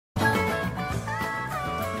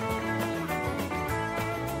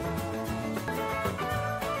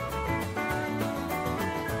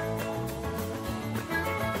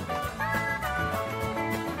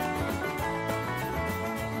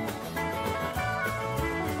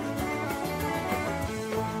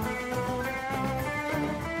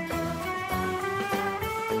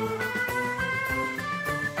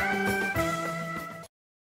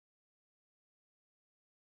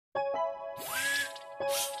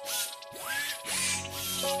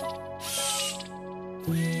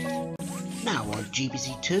Now on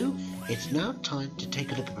GBC2, it's now time to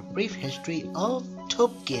take a look at a brief history of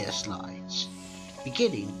Top Gear slides,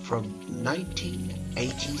 beginning from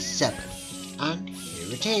 1987. And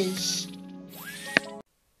here it is.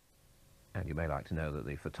 And you may like to know that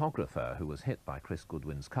the photographer who was hit by Chris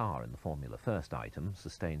Goodwin's car in the Formula First item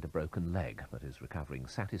sustained a broken leg, but is recovering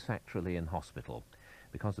satisfactorily in hospital.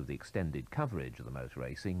 Because of the extended coverage of the motor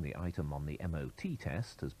racing, the item on the MOT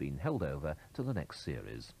test has been held over to the next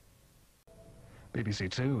series.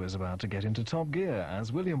 BBC Two is about to get into Top Gear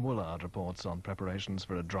as William Woolard reports on preparations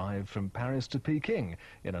for a drive from Paris to Peking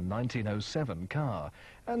in a 1907 car.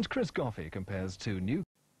 And Chris Goffey compares two new...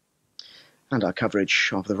 And our coverage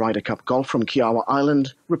of the Ryder Cup golf from Kiawa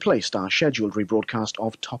Island replaced our scheduled rebroadcast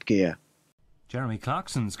of Top Gear. Jeremy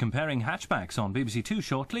Clarkson's comparing hatchbacks on BBC Two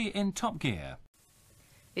shortly in Top Gear.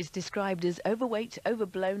 It's described as overweight,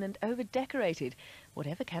 overblown and over-decorated.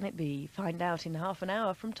 Whatever can it be? Find out in half an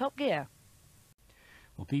hour from Top Gear.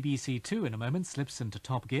 Well, BBC Two in a moment slips into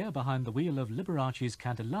Top Gear behind the wheel of Liberace's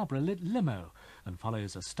candelabra-lit limo and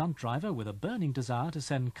follows a stunt driver with a burning desire to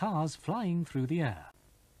send cars flying through the air.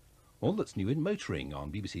 All that's new in motoring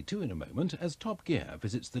on BBC Two in a moment as Top Gear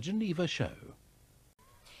visits the Geneva show.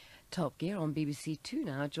 Top Gear on BBC Two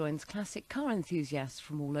now joins classic car enthusiasts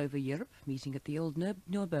from all over Europe, meeting at the old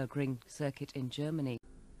Nürburgring circuit in Germany.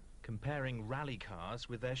 Comparing rally cars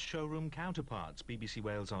with their showroom counterparts, BBC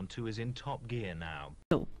Wales On 2 is in Top Gear now.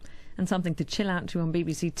 And something to chill out to on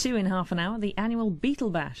BBC Two in half an hour, the annual Beetle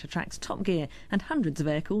Bash attracts Top Gear and hundreds of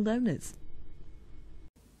air-cooled owners.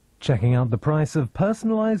 Checking out the price of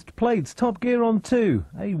personalised plates, Top Gear on 2,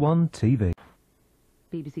 A1 TV.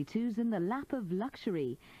 BBC Two's in the lap of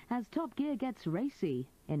luxury as Top Gear gets racy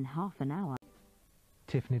in half an hour.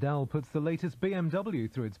 Tiff Nidal puts the latest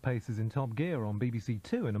BMW through its paces in Top Gear on BBC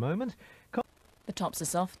Two in a moment. The tops are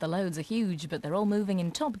soft, the loads are huge, but they're all moving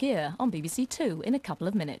in Top Gear on BBC Two in a couple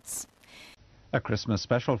of minutes. A Christmas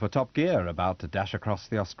special for Top Gear about to dash across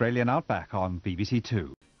the Australian outback on BBC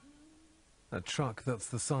Two. A truck that's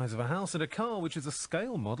the size of a house and a car which is a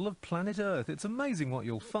scale model of planet Earth. It's amazing what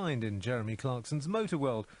you'll find in Jeremy Clarkson's Motor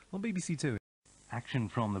World on BBC Two. Action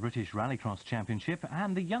from the British Rallycross Championship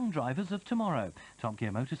and the young drivers of tomorrow. Top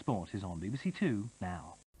Gear Motorsport is on BBC Two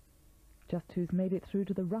now. Just who's made it through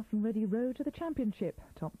to the rough and ready road to the championship.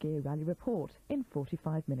 Top Gear Rally Report in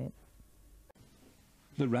 45 minutes.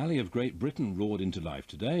 The Rally of Great Britain roared into life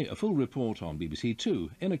today. A full report on BBC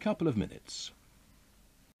Two in a couple of minutes.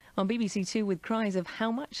 On BBC Two, with cries of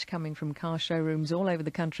how much coming from car showrooms all over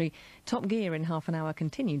the country, Top Gear in half an hour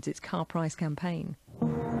continues its car price campaign.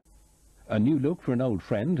 A new look for an old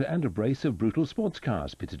friend and a brace of brutal sports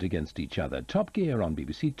cars pitted against each other. Top Gear on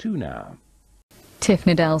BBC Two now. Tiff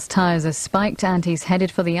Nidal's tyres are spiked and he's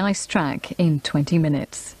headed for the ice track in 20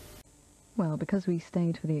 minutes. Well, because we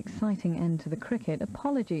stayed for the exciting end to the cricket,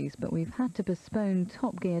 apologies, but we've had to postpone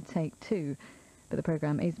Top Gear Take 2. But the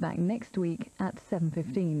programme is back next week at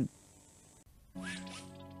 7:15.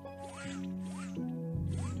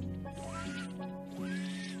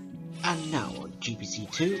 And now on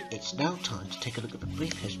GBC2, it's now time to take a look at the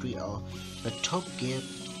brief history of the Top Gear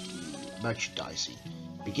merchandising,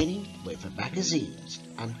 beginning with the magazines,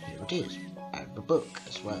 and here it is, and the book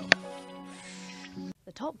as well.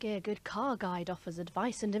 The Top Gear Good Car Guide offers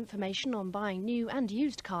advice and information on buying new and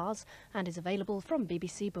used cars and is available from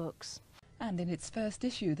BBC Books. And in its first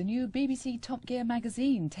issue, the new BBC Top Gear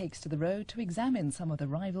magazine takes to the road to examine some of the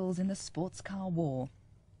rivals in the sports car war.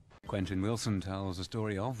 Quentin Wilson tells the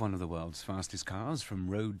story of one of the world's fastest cars from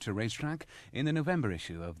road to racetrack in the November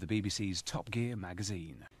issue of the BBC's Top Gear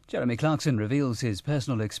magazine. Jeremy Clarkson reveals his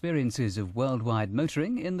personal experiences of worldwide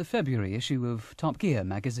motoring in the February issue of Top Gear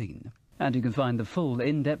magazine. And you can find the full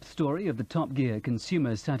in-depth story of the Top Gear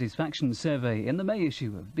Consumer Satisfaction Survey in the May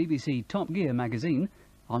issue of BBC Top Gear magazine,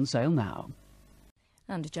 on sale now.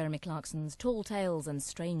 And Jeremy Clarkson's tall tales and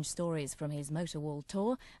strange stories from his Motor World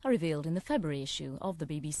tour are revealed in the February issue of the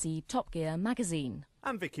BBC Top Gear magazine.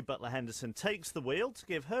 And Vicky Butler-Henderson takes the wheel to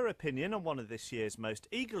give her opinion on one of this year's most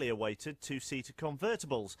eagerly awaited two-seater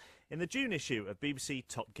convertibles in the June issue of BBC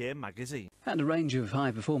Top Gear magazine. And a range of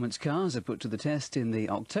high-performance cars are put to the test in the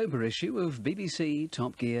October issue of BBC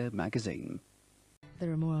Top Gear magazine.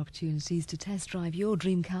 There are more opportunities to test drive your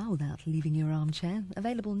dream car without leaving your armchair.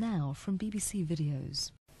 Available now from BBC Videos.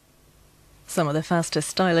 Some of the fastest,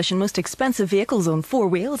 stylish and most expensive vehicles on four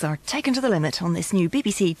wheels are taken to the limit on this new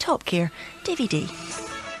BBC Top Gear DVD.